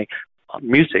in my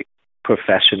music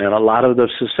profession, and a lot of the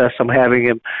success I'm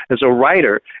having as a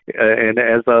writer and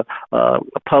as a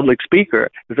public speaker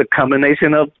is a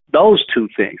combination of those two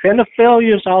things, and the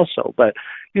failures also. But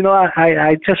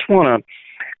I just want to.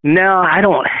 Now,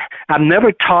 I've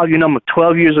never taught, I'm a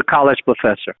 12 years of college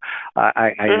professor.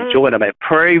 I enjoyed them at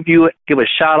Prairie View. Give a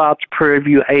shout out to Prairie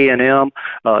View A&M,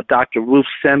 Dr. Ruth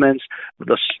Simmons,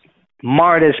 the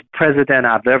smartest president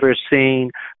I've ever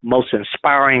seen, most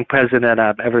inspiring president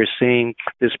I've ever seen,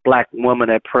 this black woman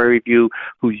at Prairie View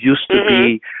who used to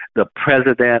be the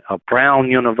president of Brown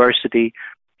University,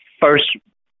 first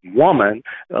woman,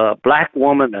 black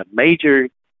woman, a major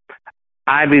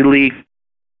Ivy League.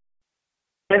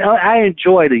 And I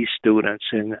enjoy these students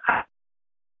in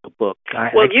the book.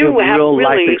 You have real really,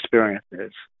 life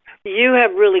experiences. You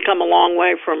have really come a long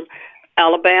way from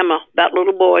Alabama, that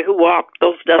little boy who walked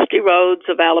those dusty roads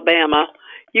of Alabama.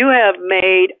 You have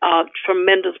made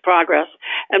tremendous progress.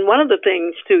 And one of the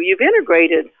things, too, you've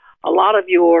integrated a lot of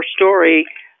your story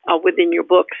within your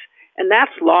books, and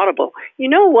that's laudable. You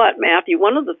know what, Matthew?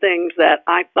 One of the things that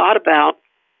I thought about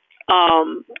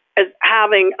is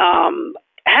having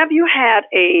have you had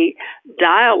a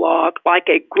dialogue, like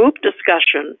a group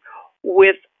discussion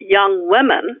with young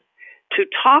women to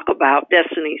talk about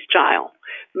Destiny's Child?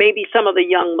 Maybe some of the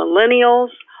young millennials,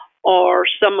 or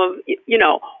some of,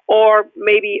 or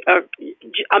maybe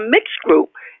a mixed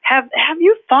group. Have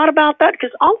you thought about that?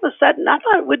 Because all of a sudden, I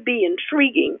thought it would be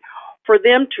intriguing for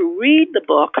them to read the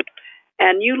book,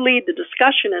 and you lead the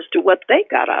discussion as to what they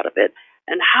got out of it.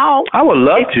 And how I would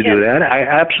love to do that. I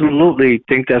absolutely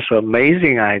think that's an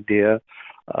amazing idea.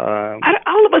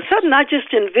 All of a sudden, I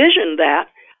just envisioned that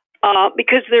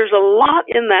because there's a lot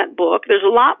in that book. There's a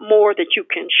lot more that you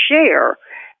can share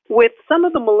with some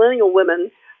of the millennial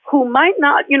women who might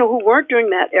not, who weren't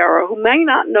during that era, who may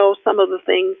not know some of the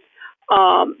things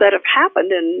that have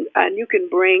happened, and you can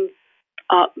bring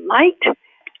light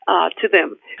to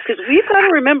them. Because we've got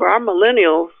to remember, our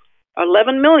millennials,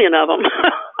 11 million of them,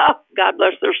 God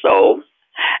bless their souls.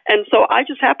 And so I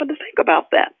just happened to think about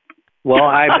that. Well,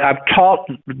 I've taught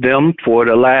them for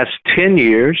the last 10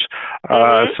 years,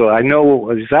 so I know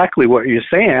exactly what you're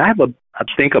saying. I have I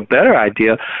think a better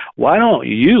idea. Why don't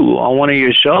you, on one of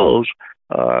your shows,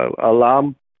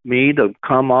 allow me to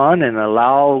come on and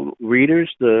allow readers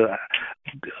to,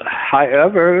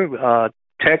 however,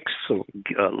 text,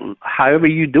 however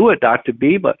you do it, Dr.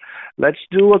 B, but let's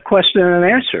do a question and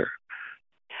answer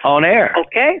on air.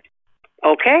 Okay.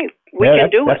 We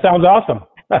can do it. That sounds awesome.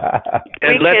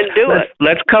 We can do it.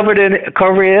 Let's cover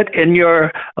it in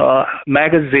your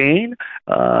magazine.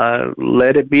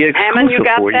 Let it be exclusive Hammond, you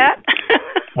got for that? you.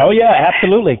 Oh yeah,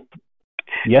 absolutely.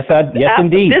 Yes,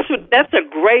 indeed. That's a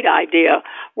great idea.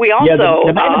 We also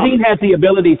the magazine has the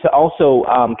ability to also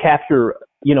capture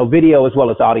video as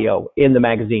well as audio in the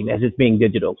magazine as it's being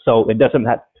digital. So it doesn't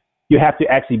have, you have to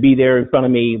actually be there in front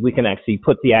of me. We can actually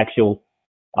put the actual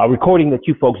recording that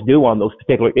you folks do on those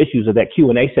particular issues of that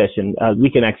Q&A session. We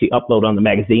can actually upload on the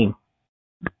magazine.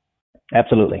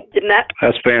 Absolutely.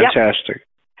 That's fantastic.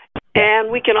 Yep. And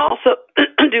we can also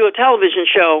do a television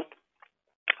show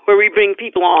where we bring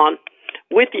people on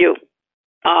with you.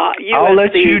 I'll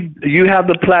let you have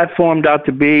the platform,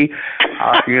 Dr. B.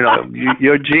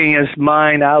 Your genius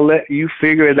mind, I'll let you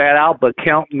figure that out, but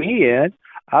count me in.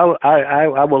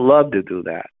 I would love to do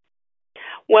that.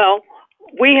 Well,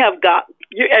 we have got,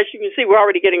 as you can see, we're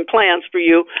already getting plans for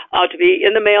you to be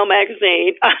in the Mail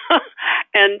magazine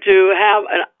and to have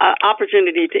an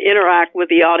opportunity to interact with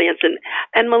the audience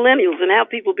and millennials and have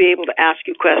people be able to ask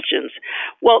you questions.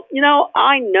 Well,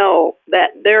 I know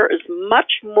that there is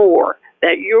much more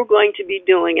that you're going to be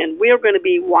doing, and we're going to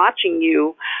be watching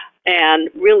you and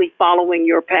really following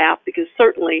your path, because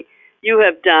certainly you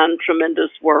have done tremendous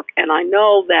work. And I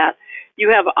know that you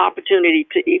have an opportunity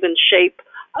to even shape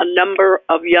a number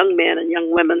of young men and young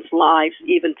women's lives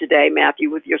even today, Matthew,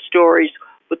 with your stories,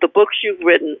 with the books you've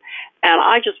written. And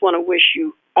I just want to wish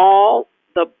you all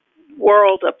the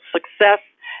world of success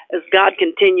as God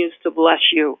continues to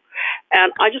bless you.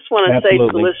 And I just want to say to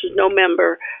the listeners,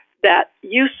 remember that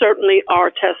you certainly are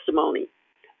a testimony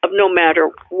of no matter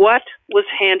what was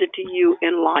handed to you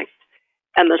in life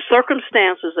and the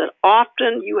circumstances that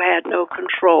often you had no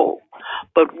control.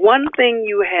 But one thing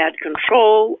you had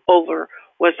control over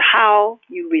was how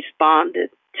you responded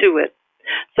to it.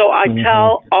 So I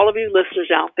tell all of you listeners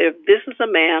out there, this is a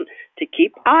man to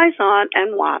keep eyes on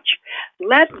and watch.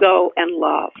 Let go and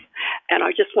love. And I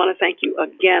just want to thank you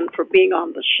again for being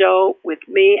on the show with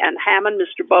me and Hammond,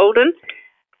 Mr. Bolden.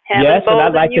 Yes, and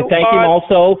I'd like to thank him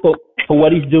also for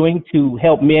what he's doing to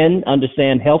help men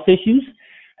understand health issues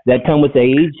that come with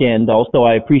age. And also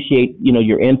I appreciate,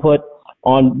 your input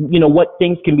on, what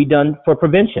things can be done for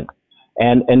prevention.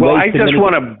 And well, I just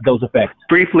want to those effects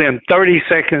briefly in 30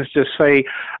 seconds just say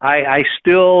I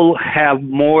still have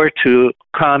more to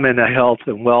come in the health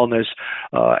and wellness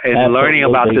and learning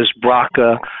about this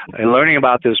BRCA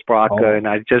and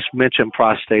I just mentioned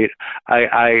prostate.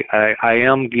 I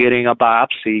am getting a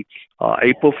biopsy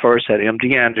April 1st at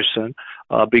MD Anderson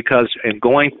because in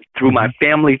going through my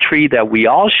family tree that we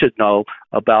all should know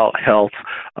about health,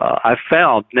 I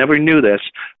found, never knew this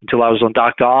until I was on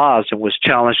Dr. Oz and was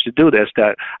challenged to do this,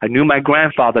 that I knew my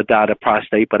grandfather died of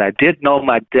prostate, but I did know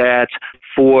my dad's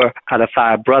 4 out of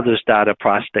 5 brothers died of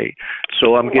prostate.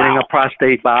 So I'm getting a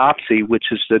prostate biopsy, which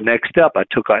is the next step. I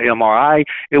took an MRI.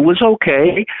 It was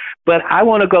okay, but I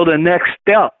want to go the next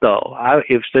step, though.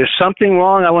 If there's something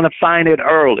wrong, I want to find it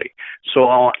early. So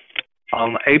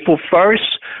on April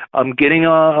 1st, I'm getting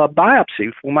a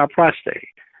biopsy for my prostate.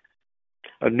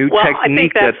 A new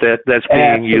technique that's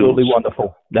being used. Absolutely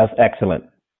wonderful. That's excellent.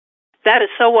 That is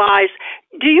so wise.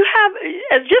 Do you have,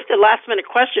 as just a last-minute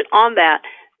question on that,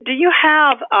 do you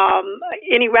have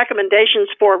any recommendations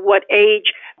for what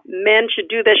age men should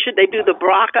do this? Should they do the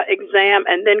BRCA exam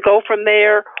and then go from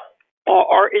there?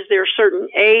 Or is there a certain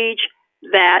age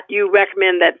that you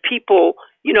recommend that people,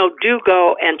 do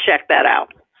go and check that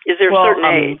out? Is there a certain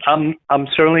age? I'm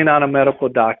certainly not a medical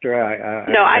doctor.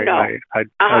 I know.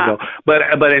 I know.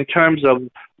 But in terms of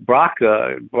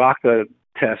BRCA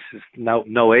tests,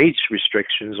 no age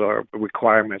restrictions or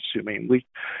requirements. I mean,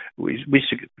 we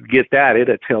should get that.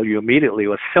 It'll tell you immediately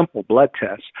with simple blood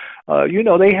tests.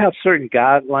 They have certain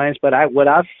guidelines, but what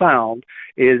I've found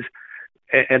is,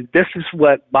 and this is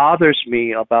what bothers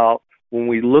me about when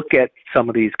we look at some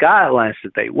of these guidelines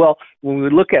today. Well, when we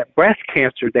look at breast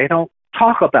cancer, they don't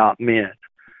talk about men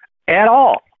at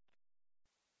all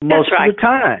most of the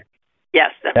time.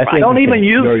 Yes, that's right. They don't even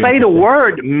say the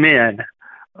word men.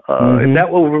 If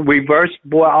that will reverse,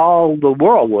 boy, all the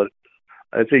world would.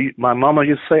 My mama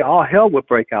used to say, all hell would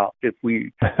break out if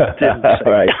we didn't say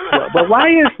right. But why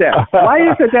is that? Why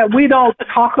is it that we don't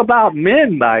talk about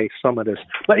men by some of this?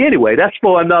 But anyway, that's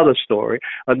for another story,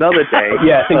 another day.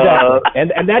 Yes, exactly.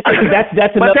 And that's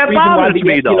another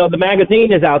reason why the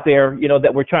magazine is out there,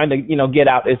 that we're trying to, get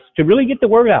out, is to really get the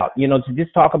word out, to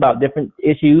just talk about different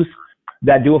issues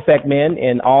that do affect men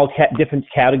in all different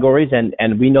categories.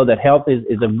 And we know that health is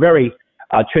a very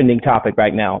trending topic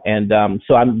right now. And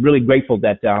so I'm really grateful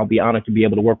that I'll be honored to be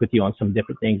able to work with you on some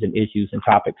different things and issues and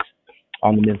topics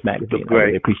on the Men's Magazine. I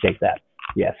really appreciate that.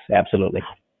 Yes, absolutely.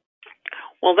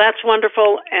 Well, that's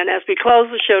wonderful. And as we close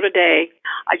the show today,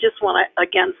 I just want to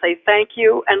again say thank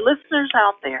you. And listeners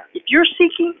out there, if you're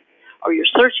seeking or you're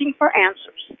searching for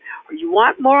answers or you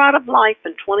want more out of life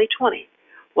in 2020,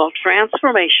 well,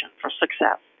 Transformation for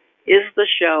Success is the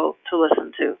show to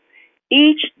listen to.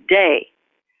 Each day,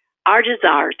 our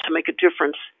desire to make a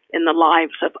difference in the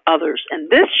lives of others. And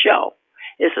this show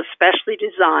is especially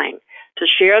designed to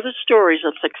share the stories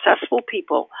of successful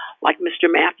people like Mr.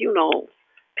 Matthew Knowles,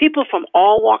 people from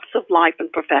all walks of life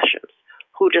and professions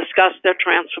who discuss their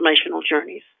transformational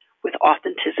journeys with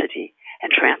authenticity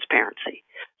and transparency.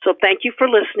 So thank you for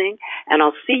listening, and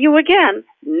I'll see you again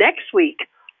next week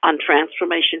on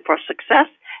Transformation for Success.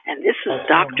 And this is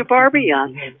Dr. Barbara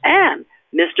Young and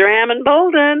Mr. Hammond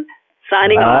Bolden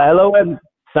signing off. Hello, and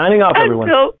signing off, everyone.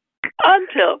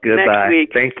 Until next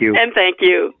week. Thank you. And thank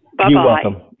you. Bye-bye. You're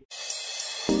welcome.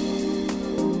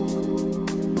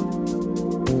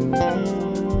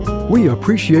 We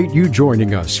appreciate you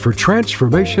joining us for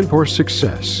Transformation for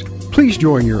Success. Please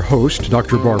join your host,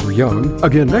 Dr. Barbara Young,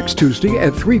 again next Tuesday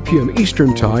at 3 p.m.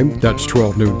 Eastern Time, that's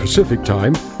 12 noon Pacific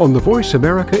Time, on the Voice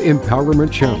America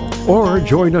Empowerment Channel. Or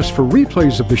join us for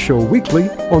replays of the show weekly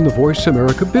on the Voice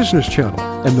America Business Channel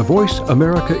and the Voice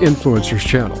America Influencers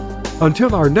Channel.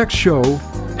 Until our next show,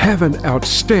 have an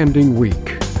outstanding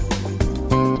week.